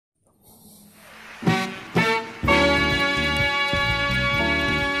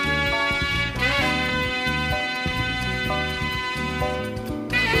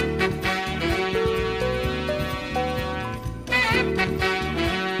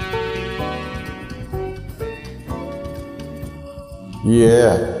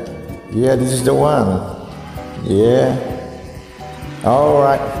Yeah, yeah, this is the one. Yeah, all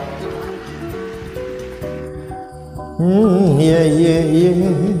right. Yeah, yeah, yeah.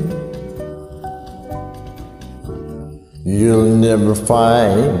 You'll never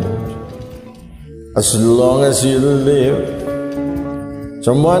find, as long as you live,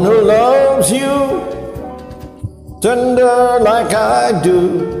 someone who loves you tender like I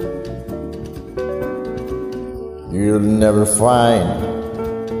do. You'll never find,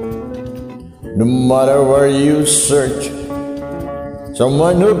 no matter where you search,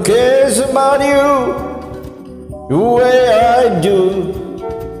 someone who cares about you the way I do.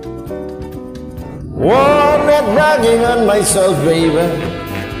 Oh, I'm not bragging on myself, baby,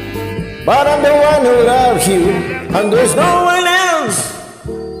 but I'm the one who loves you, and there's no one else,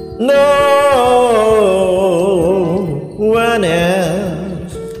 no one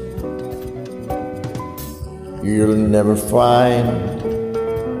else. You'll never find,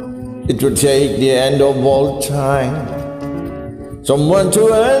 it will take the end of all time, someone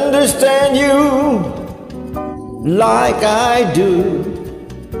to understand you like I do.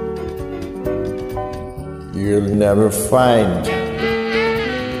 You'll never find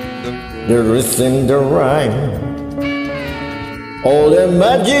the rhythm, the rhyme, all the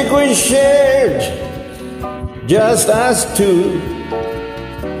magic we shared, just us two.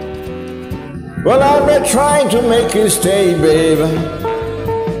 Well, I'm not trying to make you stay, baby,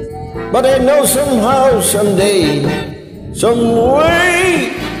 but I know somehow, someday, some way,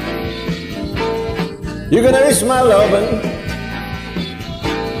 you're gonna miss my lovin'.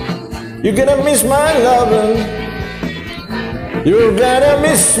 You're gonna miss my lovin'. You're gonna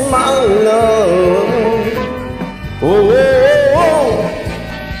miss my love. Oh, oh, oh.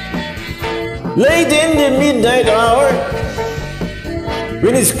 Late in the midnight hour,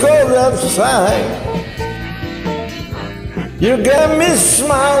 when it's cold outside, you're gonna miss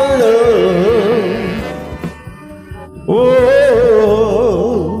my love. Oh,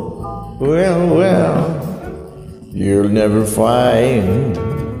 well, well, you'll never find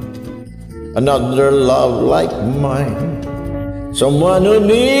another love like mine, someone who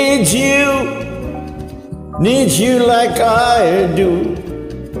needs you like I do.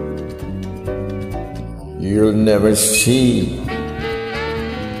 You'll never see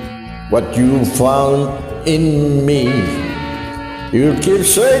what you found in me. You'll keep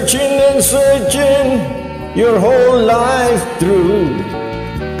searching and searching your whole life through.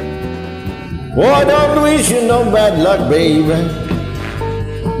 Oh, I don't wish you no bad luck, baby,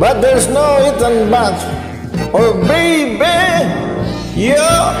 but there's no if and buts. Oh, baby,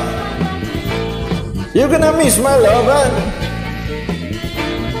 yeah, you're gonna miss my lovin'.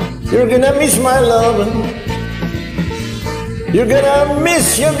 You're gonna miss my lovin'. You're gonna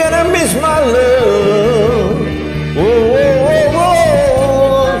miss my love. Whoa, whoa, whoa,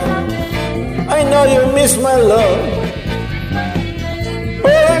 whoa. I know you miss my love.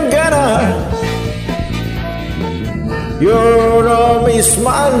 Oh, I'm gonna, you're gonna miss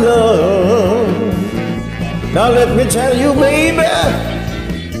my love. Now let me tell you, baby,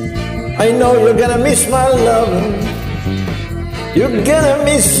 I know you're gonna miss my love. You're gonna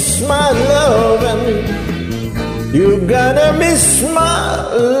miss my love. You're gonna miss my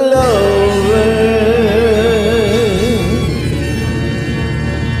love.